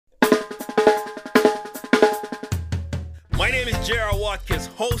name is J.R. Watkins,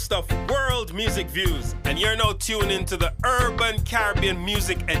 host of World Music Views, and you're now tuned into the Urban Caribbean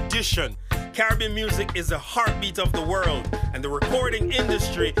Music Edition. Caribbean music is the heartbeat of the world, and the recording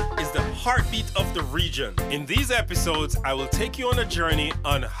industry is the heartbeat of the region. In these episodes, I will take you on a journey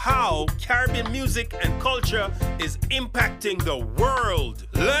on how Caribbean music and culture is impacting the world.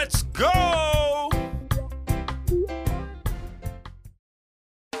 Let's go!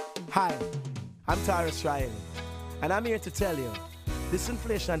 Hi, I'm Taurus Riley, and I'm here to tell you, this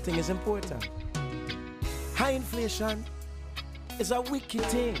inflation thing is important. High inflation is a wicked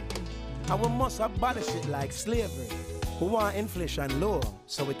thing, and we must abolish it like slavery. We want inflation low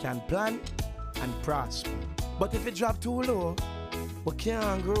so we can plan and prosper. But if it drop too low, we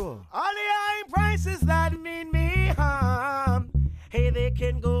can't grow. All the high prices that mean me harm, hey, they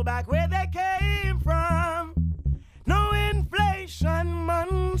can go back where they came from. No inflation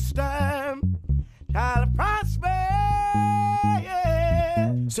monster shall prosper,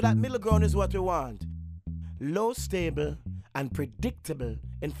 yeah. So that middle ground is what we want. Low, stable, and predictable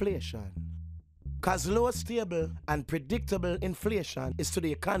inflation. Cause low, stable, and predictable inflation is to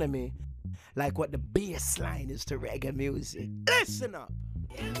the economy like what the baseline is to reggae music. Listen up.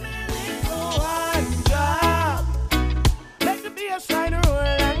 One job, let the baseline roll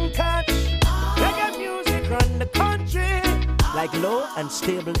and catch. Reggae music run the country like low and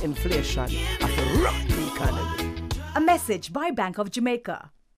stable inflation of a rock the economy. A message by Bank of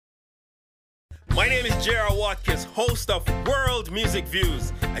Jamaica. My name is J.R. Watkins, host of World Music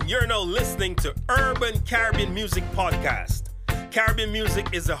Views, and you're now listening to Urban Caribbean Music Podcast. Caribbean music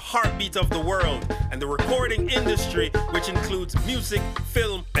is the heartbeat of the world, and the recording industry, which includes music,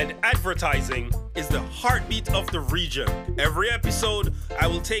 film, and advertising, is the heartbeat of the region. Every episode, I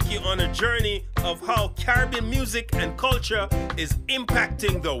will take you on a journey of how Caribbean music and culture is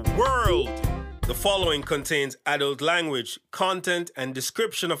impacting the world. The following contains adult language, content, and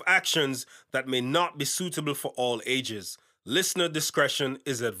description of actions that may not be suitable for all ages. Listener discretion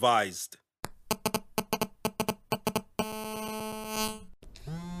is advised.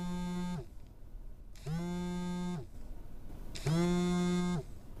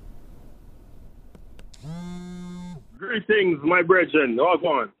 Greetings, my brethren. How's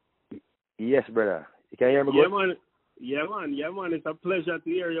on? Yes, brother. You can hear me good? Yeah, man. It's a pleasure to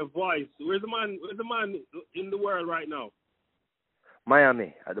hear your voice. Where's the man in the world right now?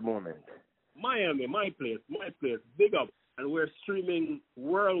 Miami at the moment. Miami, my place. Big up. And we're streaming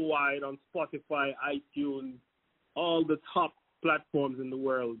worldwide on Spotify, iTunes, all the top platforms in the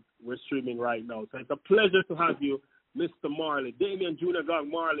world. We're streaming right now. So it's a pleasure to have you, Mr. Marley, Damian Junior Gog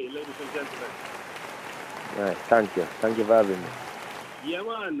Marley, ladies and gentlemen. Right, thank you. Thank you for having me. Yeah,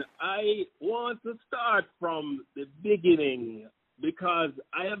 man, I want to start from the beginning because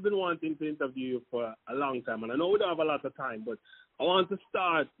I have been wanting to interview you for a long time, and I know we don't have a lot of time, but I want to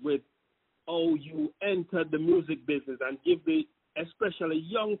start with how you entered the music business and give the especially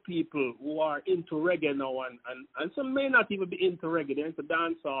young people who are into reggae now, and some may not even be into reggae, they're into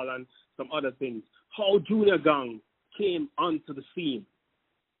dancehall and some other things, how Junior Gang came onto the scene.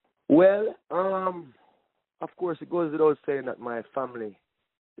 Well, of course, it goes without saying that my family,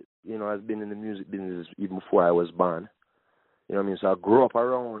 has been in the music business even before I was born. You know what I mean? So I grew up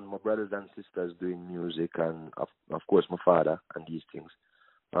around my brothers and sisters doing music and, of course, my father and these things.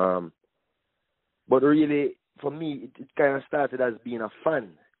 But really, for me, it kind of started as being a fan,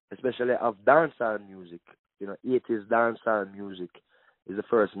 especially of dancehall music. 80s dancehall music is the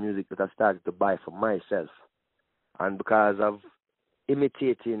first music that I started to buy for myself. And because of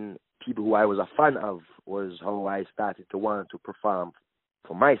imitating people who I was a fan of was how I started to want to perform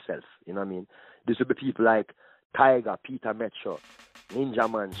for myself, you know what I mean? This would be people like Tiger, Peter Metro, Ninja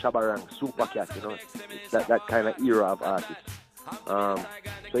Man, Shabarang, Supercat, that kind of era of artists.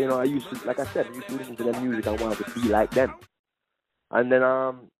 So, I used to, like I said, I used to listen to their music and wanted to be like them. And then,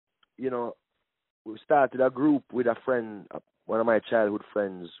 we started a group with a friend, one of my childhood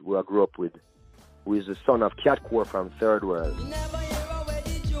friends who I grew up with, who is the son of Catcore from Third World.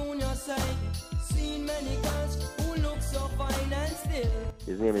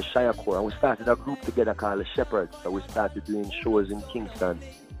 His name is Shayakor, and we started a group together called The Shepherds. So we started doing shows in Kingston,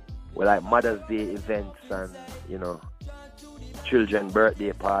 with like Mother's Day events and, children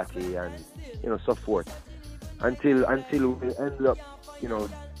birthday party and, so forth. Until we ended up,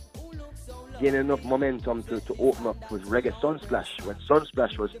 gaining enough momentum to open up with Reggae Sunsplash, when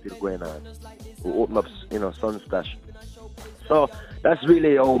Sunsplash was still going on. We opened up, Sunsplash. So that's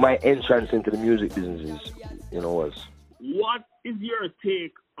really how my entrance into the music business was. What is your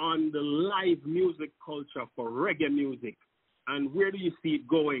take on the live music culture for reggae music and where do you see it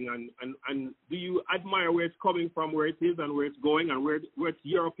going? And do you admire where it's coming from, where it is, and where it's going, and what's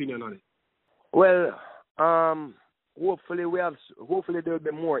your opinion on it? Well, hopefully there will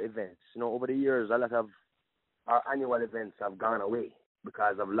be more events. You know, over the years, a lot of our annual events have gone away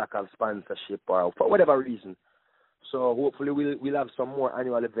because of lack of sponsorship or for whatever reason. So hopefully we'll have some more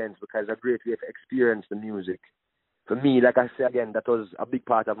annual events because it's a great way to experience the music. For me, like I said again, that was a big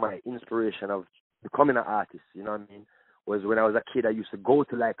part of my inspiration of becoming an artist, you know what I mean? Was when I was a kid, I used to go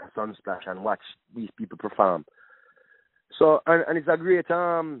to like a Sunsplash and watch these people perform. So, and it's a great,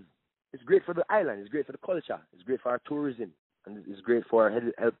 it's great for the island, it's great for the culture, it's great for our tourism, and it's great for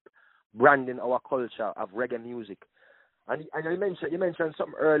help branding our culture of reggae music. And you mentioned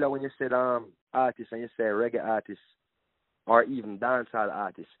something earlier when you said artists, and you said reggae artists or even dancehall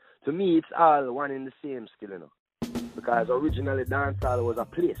artists. To me, it's all one in the same skill, you know. Because originally dancehall was a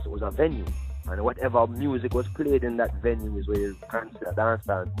place, it was a venue, and whatever music was played in that venue is where you consider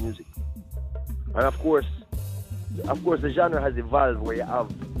dancehall music. And of course, the genre has evolved where you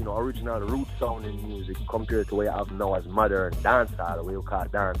have, you know, original root sounding music compared to what you have now as modern dancehall, where you call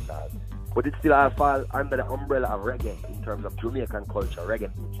it dancehall. But it still all falls under the umbrella of reggae in terms of Jamaican culture,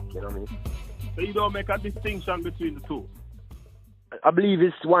 reggae music, you know what I mean? So you don't make a distinction between the two? I believe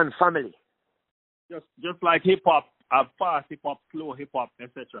it's one family. Just like hip-hop, fast hip-hop, slow hip-hop,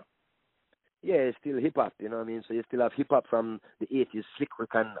 etc. Yeah, it's still hip-hop, you know what I mean? So you still have hip-hop from the 80s, Slick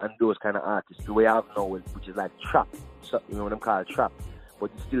Rick and those kind of artists. The way I have now, which is like trap, so, you know what I'm called, trap.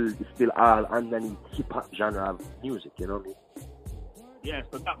 But it's still all underneath hip-hop genre of music, you know what I mean? Yeah,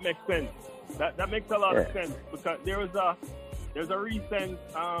 so that makes sense. That makes a lot of sense because there's a recent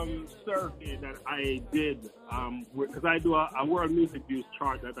survey that I did because I do a world music views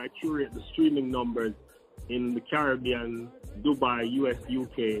chart that I curate the streaming numbers in the Caribbean, Dubai, US,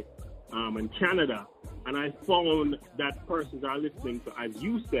 UK, and Canada, and I found that persons are listening to, as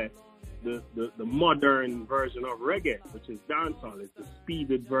you said, the modern version of reggae, which is dancehall. It's the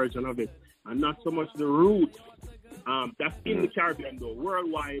speeded version of it, and not so much the roots. That's in the Caribbean though.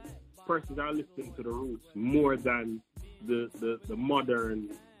 Worldwide, persons are listening to the roots more than the modern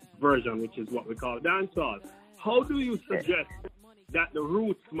version, which is what we call dancehall. How do you suggest that the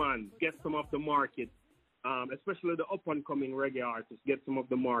roots man get some of the market, especially the up and coming reggae artists, get some of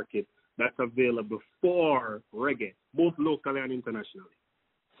the market that's available for reggae, both locally and internationally?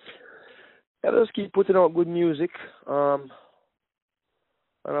 Yeah, just keep putting out good music, and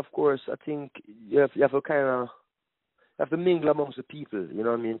of course, I think you have to mingle amongst the people, you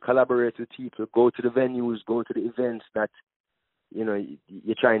know what I mean? Collaborate with people, go to the venues, go to the events that, you know,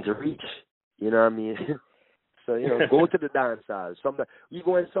 you're trying to reach, you know what I mean? So, you know, go to the dance halls. Sometimes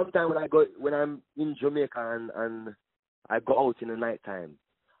when I'm in Jamaica and I go out in the night time,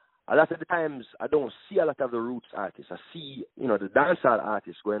 a lot of the times I don't see a lot of the roots artists. I see, you know, the dancehall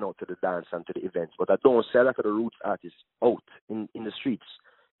artists going out to the dance and to the events, but I don't see a lot of the roots artists out in the streets,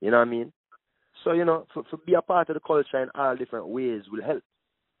 you know what I mean? So, you know, for be a part of the culture in all different ways will help.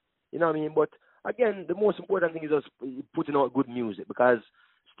 You know what I mean? But again, the most important thing is just putting out good music, because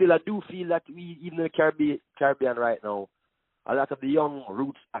still I do feel that we, even in the Caribbean right now, a lot of the young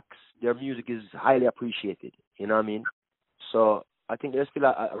roots acts, their music is highly appreciated. You know what I mean? So I think there's still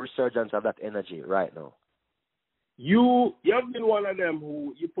a resurgence of that energy right now. You have been one of them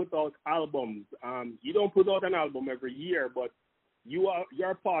who you put out albums. You don't put out an album every year, but you're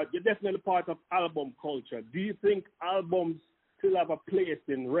definitely part of album culture. Do you think albums still have a place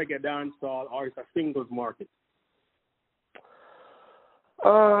in reggae dancehall, or it's a singles market?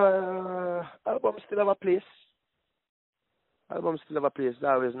 Albums still have a place. It's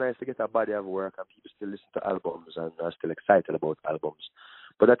always nice to get a body of work and people still listen to albums and are still excited about albums.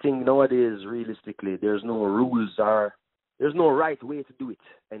 But I think nowadays, realistically, there's no rules or there's no right way to do it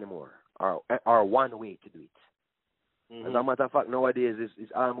anymore, or one way to do it. Mm-hmm. As a matter of fact, nowadays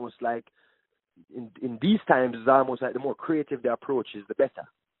it's almost like in these times it's almost like the more creative the approach is, the better.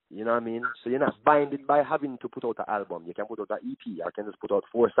 You know what I mean? So you're not binded by having to put out an album. You can put out an EP. I can just put out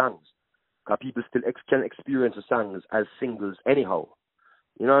 4 songs. Because people still can experience the songs as singles anyhow.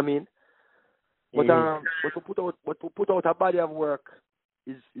 You know what I mean? But to put out a body of work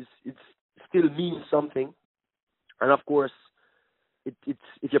is still means something. And of course, if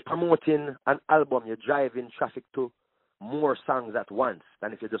you're promoting an album, you're driving traffic to more songs at once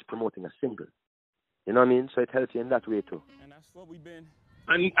than if you're just promoting a single. You know what I mean? So it helps you in that way too. And that's what we've been.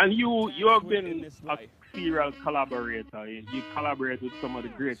 And you have been a serial collaborator. You collaborate with some of the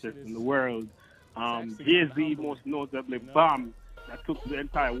greatest in the world. Jay-Z, most notably, Bam. that took the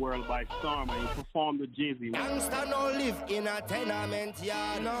entire world by storm, and he performed with Jay-Z. Gangsta no live in a tenement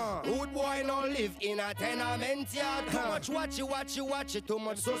yard. No. Good boy no live in a tenement yard. Too much watch it. Too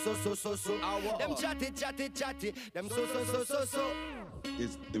much so. Them chatty. Them so.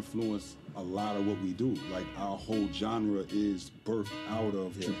 It's influenced a lot of what we do. Like our whole genre is birthed out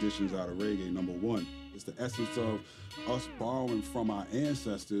of traditions out of reggae, number one. It's the essence of us borrowing from our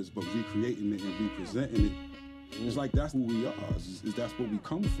ancestors, but recreating it and representing it. It's like that's who we are. That's where we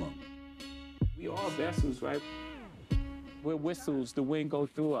come from. We are vessels, right? We're whistles. The wind goes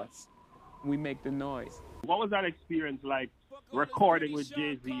through us. We make the noise. What was that experience like, recording with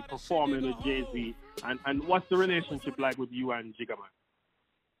Jay-Z, performing with Jay-Z, and what's the relationship like with you and Jigga Man?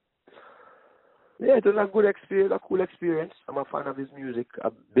 Yeah, it was a good experience, a cool experience. I'm a fan of his music.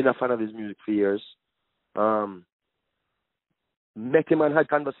 I've been a fan of his music for years. Met him and had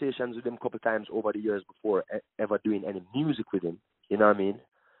conversations with him a couple of times over the years before ever doing any music with him. You know what I mean?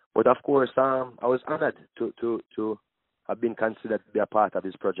 But of course, I was honored to have been considered to be a part of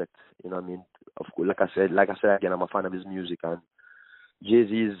his project. You know what I mean? Of course, like I said again, I'm a fan of his music, and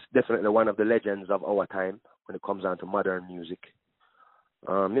Jay-Z is definitely one of the legends of our time when it comes down to modern music.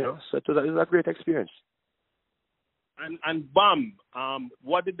 You know, so it was a great experience. And Bam,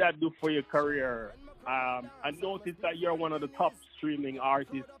 what did that do for your career? I noticed that you're one of the top streaming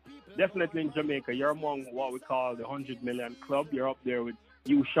artists, definitely in Jamaica. You're among what we call the 100 million club. You're up there with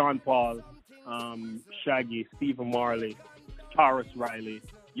you, Sean Paul, Shaggy, Stephen Marley, Taurus Riley.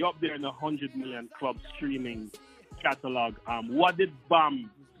 You're up there in the 100 million club streaming catalog. What did Bam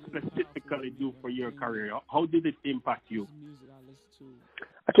specifically do for your career? How did it impact you?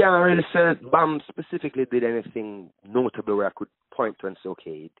 I can't really say that Bam specifically did anything notable where I could point to and say,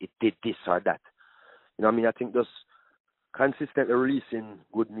 okay, it did this or that. You know what I mean? I think just consistently releasing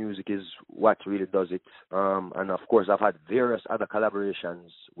good music is what really does it. And of course, I've had various other collaborations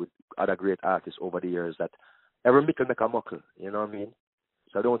with other great artists over the years that every mickle make a muckle. You know what I mean?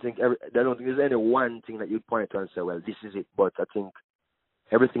 So I don't think there's any one thing that you'd point to and say, well, this is it. But I think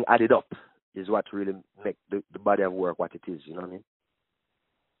everything added up is what really make the body of work what it is. You know what I mean?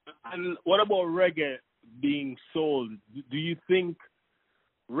 And what about reggae being sold? Do you think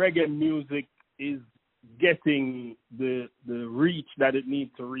reggae music is getting the reach that it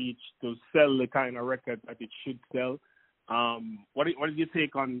needs to reach to sell the kind of record that it should sell? What is your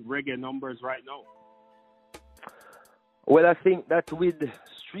take on reggae numbers right now? Well, I think that with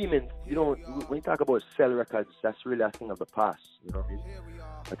streaming, you know, when you talk about sell records, that's really a thing of the past. You know what I mean?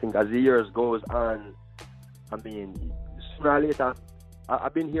 I think as the years goes on, I mean, sooner or later,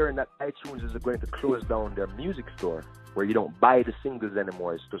 I've been hearing that iTunes is going to close down their music store where you don't buy the singles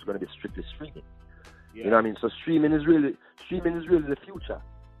anymore. It's just going to be strictly streaming. Yeah. You know what I mean? So streaming is really the future.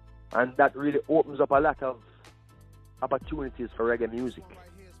 And that really opens up a lot of opportunities for reggae music.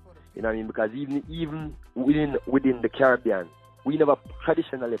 You know what I mean? Because even within the Caribbean, we never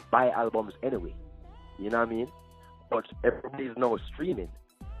traditionally buy albums anyway. You know what I mean? But everybody is now streaming.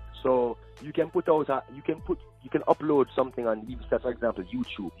 So you can upload something on, for example,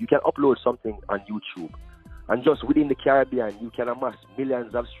 YouTube. You can upload something on YouTube, and just within the Caribbean, you can amass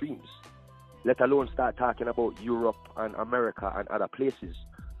millions of streams. Let alone start talking about Europe and America and other places.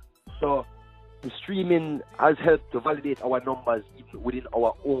 So the streaming has helped to validate our numbers even within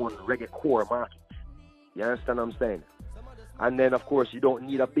our own reggae core market. You understand what I'm saying? And then, of course, you don't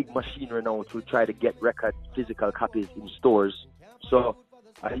need a big machinery now to try to get record physical copies in stores. So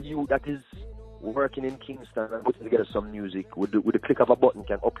you that is working in Kingston and putting together some music with the click of a button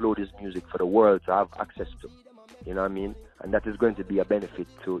can upload his music for the world to have access to. You know what I mean? And that is going to be a benefit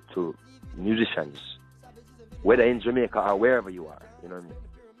to musicians, whether in Jamaica or wherever you are. You know what I mean?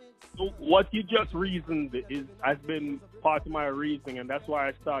 So what you just reasoned has been part of my reasoning, and that's why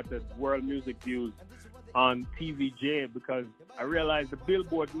I started World Music Views on TVJ, because I realized the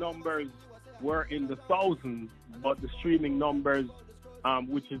Billboard numbers were in the thousands, but the streaming numbers,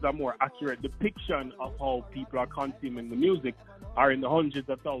 which is a more accurate depiction of how people are consuming the music, are in the hundreds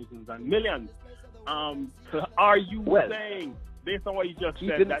of thousands and millions. So are you saying, based on what you just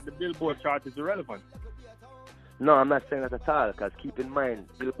said, that the Billboard chart is irrelevant? No, I'm not saying that at all, because keep in mind,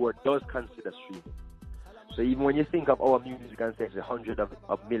 Billboard does consider streaming. So even when you think of our music and say it's hundreds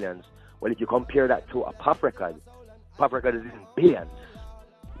of millions, well, if you compare that to a pop record is in billions.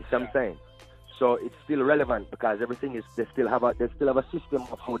 You see what I'm saying? So it's still relevant because everything is, they still have a system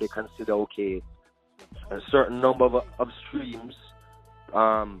of how they consider, okay, a certain number of streams,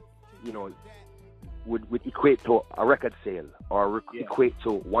 you know, would equate to a record sale or equate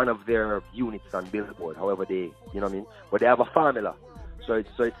to one of their units on Billboard, however they, you know what I mean? But they have a formula. So it's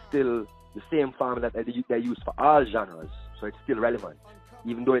still the same formula that they use for all genres, so it's still relevant,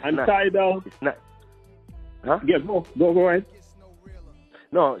 even though it's and not. Tidal. It's not. Huh? Yeah, go ahead.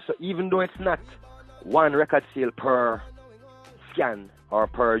 No, so even though it's not one record sale per scan or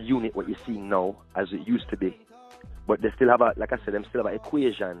per unit, what you're seeing now, as it used to be, but they still have like I said, them still have an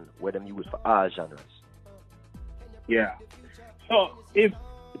equation where them use for all genres. Yeah. So if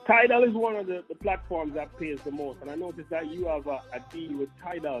Tidal is one of the platforms that pays the most, and I noticed that you have a deal with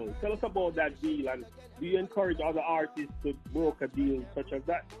Tidal. Tell us about that deal, and do you encourage other artists to broker deals such as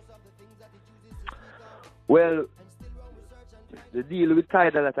that? Well, the deal with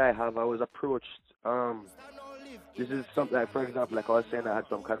Tidal that I have, I was approached. This is something like, for example, like I was saying, I had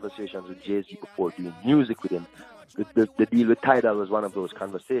some conversations with Jay-Z before doing music with him. The deal with Tidal was one of those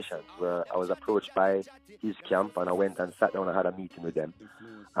conversations where I was approached by his camp, and I went and sat down and had a meeting with them.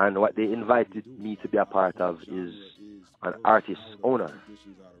 And what they invited me to be a part of is an artist owner.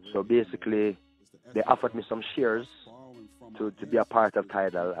 So basically, they offered me some shares to be a part of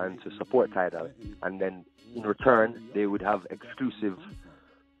Tidal and to support Tidal. And then in return, they would have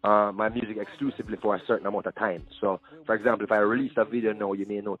my music exclusively for a certain amount of time. So, for example, if I release a video now, you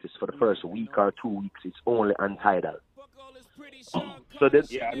may notice for the first week or 2 weeks, it's only on Tidal. So this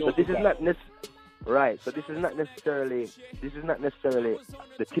is not right. So this is not necessarily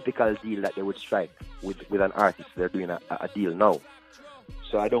the typical deal that they would strike with an artist. They're doing a deal now.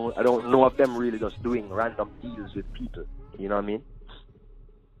 So I don't know of them really just doing random deals with people. You know what I mean?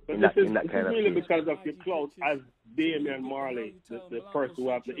 This is really because of your clout as Damian Marley, the person who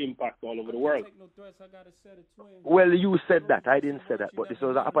has the impact all over the world. Well, you said that. I didn't say that. But this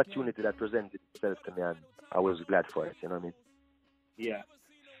was an opportunity that presented itself to me, and I was glad for it. You know what I mean? Yeah.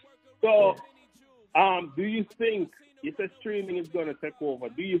 So, do you think, you said streaming is going to take over,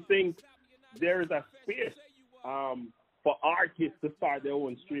 do you think there is a space for artists to start their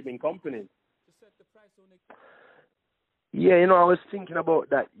own streaming companies? Yeah, I was thinking about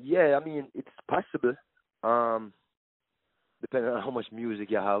that. Yeah, I mean, it's possible, depending on how much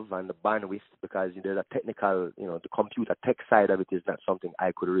music you have and the bandwidth, because there's a technical, the computer tech side of it is not something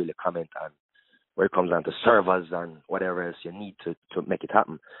I could really comment on, where it comes down to servers and whatever else you need to make it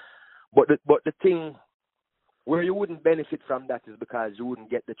happen. But the thing where you wouldn't benefit from that is because you wouldn't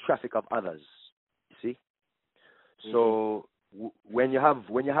get the traffic of others, you see? Mm-hmm. So when you have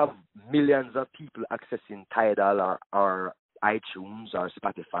millions of people accessing Tidal or iTunes or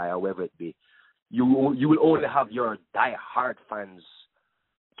Spotify or wherever it be, you will only have your die-hard fans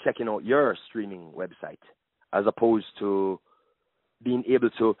checking out your streaming website, as opposed to being able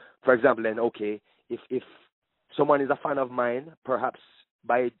to, for example, then if someone is a fan of mine, perhaps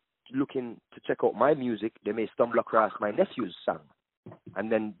by looking to check out my music, they may stumble across my nephew's song,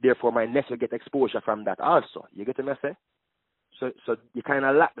 and then therefore my nephew get exposure from that also. You get what I say? So you kind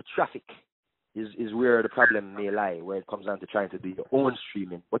of lack the traffic is where the problem may lie, where it comes down to trying to do your own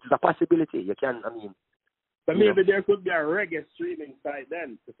streaming. But it's a possibility. You can, But maybe there could be a reggae streaming site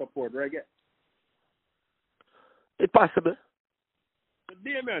then to support reggae. It's possible. But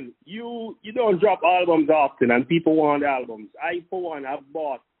Damian, you don't drop albums often, and people want albums. I, for one, have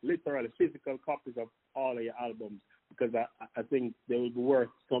bought literally physical copies of all of your albums because I think they will be worth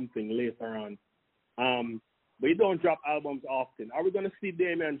something later on. But you don't drop albums often. Are we going to see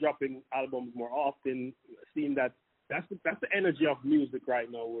Damian dropping albums more often? Seeing that's the energy of music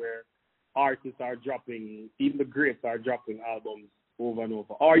right now, where artists are dropping, even the greats are dropping albums over and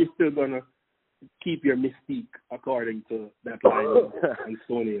over. Or are you still going to keep your mystique according to that line and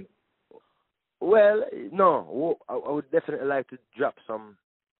Sony? Well, no. I would definitely like to drop some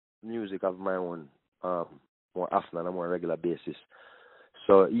music of my own more often on a more regular basis.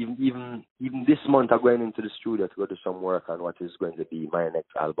 So even this month, I'm going into the studio to go do some work on what is going to be my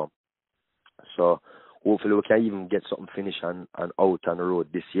next album. So hopefully we can even get something finished and out on the road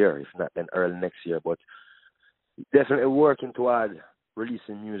this year, if not then early next year. But definitely working toward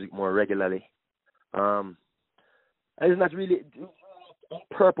releasing music more regularly. And it's not really on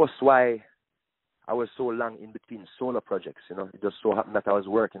purpose why I was so long in between solo projects. It just so happened that I was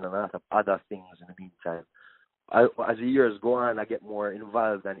working on a lot of other things in the meantime. As the years go on, I get more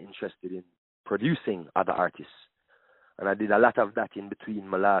involved and interested in producing other artists. And I did a lot of that in between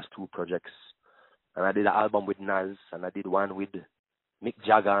my last two projects. And I did an album with Nas, and I did one with Mick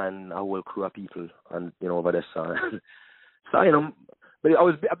Jagger and a whole crew of people, and over there. So but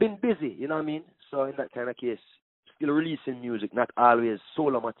I've been busy, you know what I mean? So in that kind of case, still releasing music, not always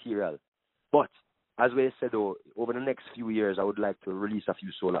solo material. But as we said, though, over the next few years, I would like to release a few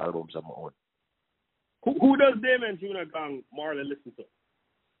solo albums of my own. Who does Damian Junior Gang Marley listen to?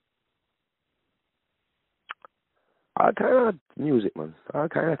 All kind of music, man. All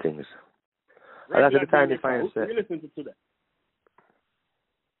kind of things. A lot of the time they find Who you listen to today?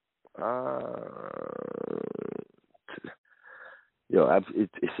 You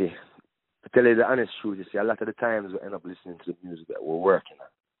see, to tell you the honest truth, you see, a lot of the times we end up listening to the music that we're working on.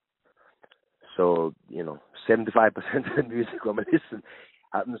 So, 75% of the music when we listen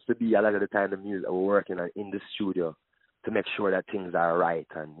happens to be a lot of the time the music that we're working on in the studio to make sure that things are right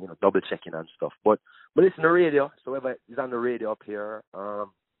and, double checking and stuff. But listen to radio, so whoever is on the radio up here, a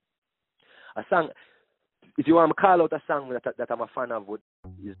song, if you want to call out a song that I'm a fan of,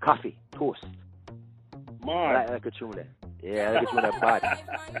 is Coffee, Toast. I like a tune there. Yeah, I like a tune there bad.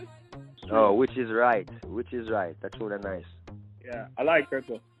 Oh, which is right. That tune is nice. Yeah, I like her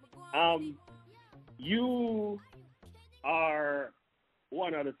too. You are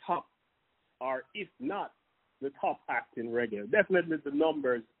one of the top, or if not the top act in reggae. Definitely the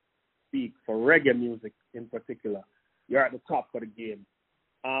numbers speak for reggae music in particular. You're at the top of the game.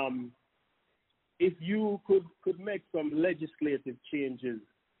 If you could make some legislative changes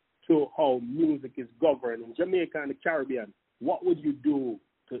to how music is governed in Jamaica and the Caribbean, what would you do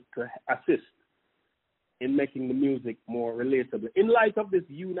to assist in making the music more relatable in light of this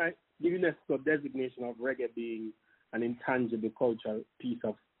UNESCO designation of reggae being an intangible cultural piece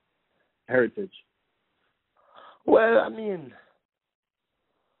of heritage? Well, I mean,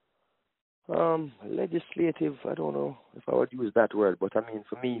 legislative, I don't know if I would use that word, but I mean,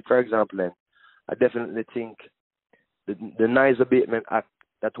 for me, for example, I definitely think the Noise Abatement Act,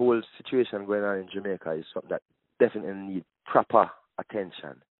 that whole situation going on in Jamaica is something that definitely needs proper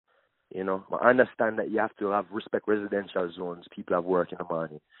attention. I understand that you have to have respect residential zones, people have work in the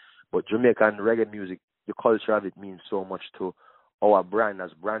morning, but Jamaican reggae music, the culture of it means so much to our brand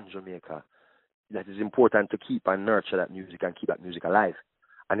as Brand Jamaica that it's important to keep and nurture that music and keep that music alive.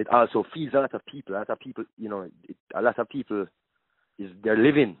 And it also feeds a lot of people. A lot of people, their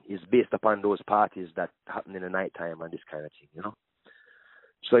living is based upon those parties that happen in the nighttime and this kind of thing,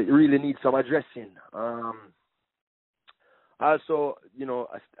 So it really needs some addressing. Also,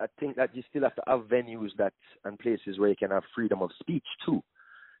 I think that you still have to have venues and places where you can have freedom of speech too.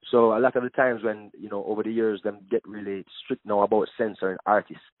 So a lot of the times when, over the years, them get really strict now about censoring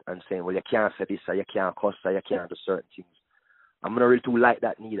artists and saying, well, you can't say this or you can't cuss or you can't do certain things. I'm not really too like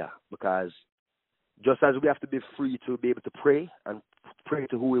that neither, because just as we have to be free to be able to pray and pray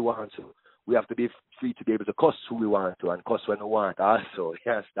to who we want to, we have to be free to be able to cuss who we want to and cuss when we want also.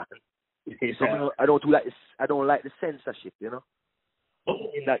 You understand? Yeah. So I don't like the censorship, in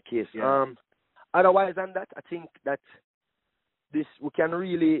that case. Yeah. Otherwise than that, I think that we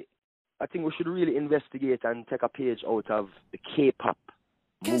should really investigate and take a page out of the K-pop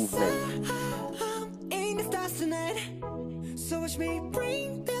movement.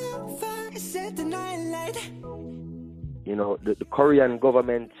 The Korean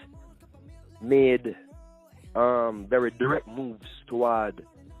government made very direct moves toward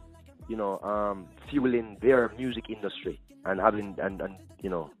fueling their music industry and having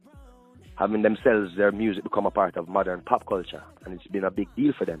themselves, their music become a part of modern pop culture, and it's been a big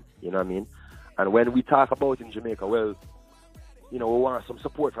deal for them, you know what I mean? And when we talk about in Jamaica, well, we want some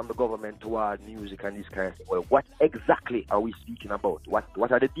support from the government toward music and this kind of thing. Well, what exactly are we speaking about?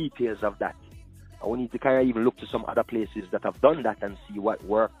 What are the details of that? And we need to kind of even look to some other places that have done that and see what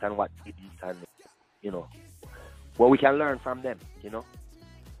worked and what didn't, and what we can learn from them,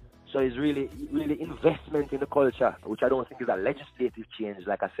 So it's really, really investment in the culture, which I don't think is a legislative change,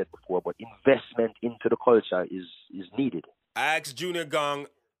 like I said before, but investment into the culture is needed. I asked Junior Gong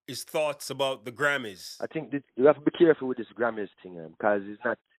his thoughts about the Grammys. I think that you have to be careful with this Grammys thing, because it's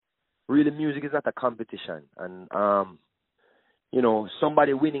not really, music is not a competition, and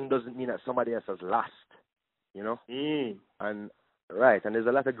somebody winning doesn't mean that somebody else has lost, and right, and there's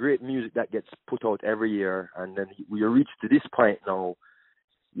a lot of great music that gets put out every year, and then we reach to this point now.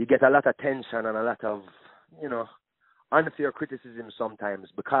 You get a lot of tension and a lot of, unfair criticism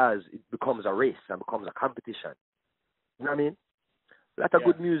sometimes, because it becomes a race and becomes a competition. You know what I mean? A lot of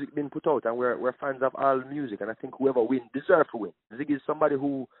good music being put out, and we're fans of all music, and I think whoever wins deserves to win. Ziggy is somebody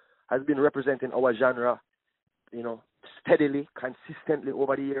who has been representing our genre, steadily, consistently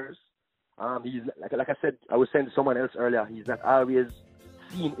over the years. He's like I said, I was saying to someone else earlier, he's not always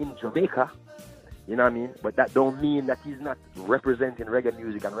seen in Jamaica. You know what I mean? But that don't mean that he's not representing reggae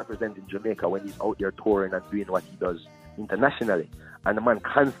music and representing Jamaica when he's out there touring and doing what he does internationally. And the man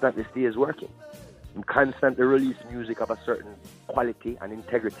constantly stays working. He constantly releases music of a certain quality and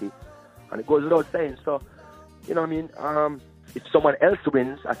integrity. And it goes without saying. So, you know what I mean? If someone else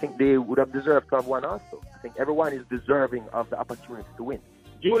wins, I think they would have deserved to have won also. I think everyone is deserving of the opportunity to win.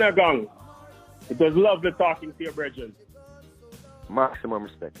 Junior Gong, it was lovely talking to your brethren. Maximum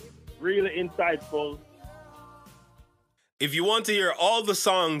respect. really insightful. If you want to hear all the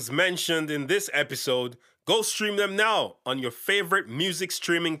songs mentioned in this episode, go stream them now on your favorite music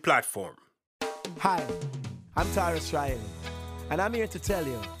streaming platform. Hi, I'm Tyrus Riley, and I'm here to tell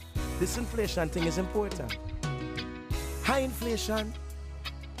you, this inflation thing is important. High inflation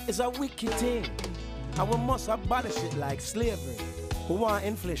is a wicked thing, and we must abolish it like slavery. We want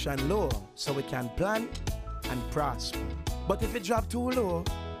inflation low so we can plan and prosper. But if it drop too low,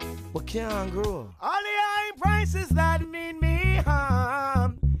 we can't grow. All the high prices that mean me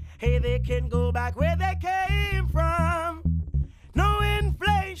harm, hey, they can go back where they came from. No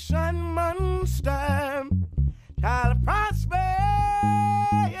inflation monster shall prosper,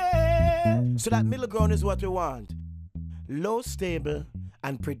 yeah. So that middle ground is what we want. Low, stable,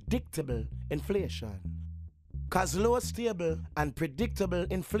 and predictable inflation. Cause low, stable, and predictable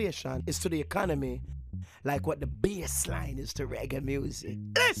inflation is to the economy like what the baseline is to reggae music.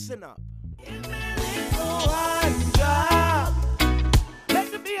 Listen up. One job.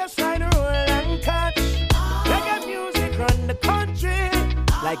 Let the baseline roll and catch. Reggae music run the country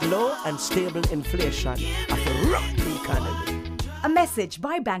like low and stable inflation of a rock the economy. A message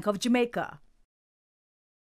by Bank of Jamaica.